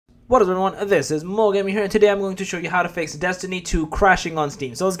What is up, everyone? This is Mo Gaming here, and today I'm going to show you how to fix Destiny 2 crashing on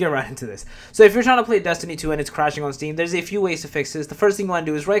Steam. So let's get right into this. So if you're trying to play Destiny 2 and it's crashing on Steam, there's a few ways to fix this. The first thing you want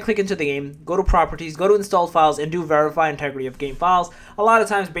to do is right click into the game, go to properties, go to installed files, and do verify integrity of game files. A lot of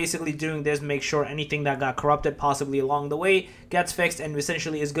times basically doing this makes sure anything that got corrupted possibly along the way gets fixed and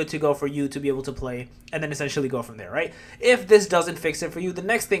essentially is good to go for you to be able to play and then essentially go from there, right? If this doesn't fix it for you, the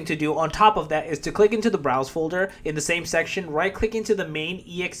next thing to do on top of that is to click into the browse folder in the same section, right click into the main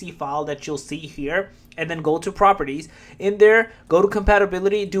exe file that you'll see here, and then go to properties. In there, go to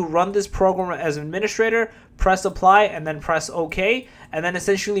compatibility, do run this program as administrator, press apply, and then press OK, and then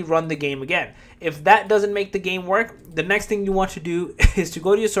essentially run the game again. If that doesn't make the game work, the next thing you want to do is to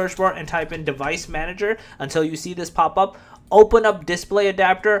go to your search bar and type in device manager until you see this pop up. Open up display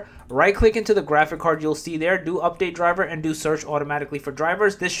adapter, right click into the graphic card you'll see there, do update driver, and do search automatically for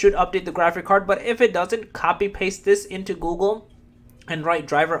drivers. This should update the graphic card, but if it doesn't, copy paste this into Google and write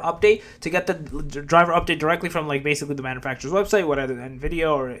driver update to get the driver update directly from like basically the manufacturer's website, whatever, NVIDIA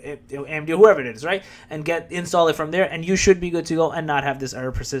or AMD, whoever it is, right? And install it from there, and you should be good to go and not have this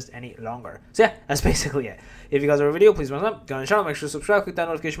error persist any longer. So yeah, that's basically it. If you guys are a video, please thumbs up, go on the channel, make sure to subscribe, click that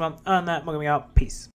notification button on that. Out. Peace.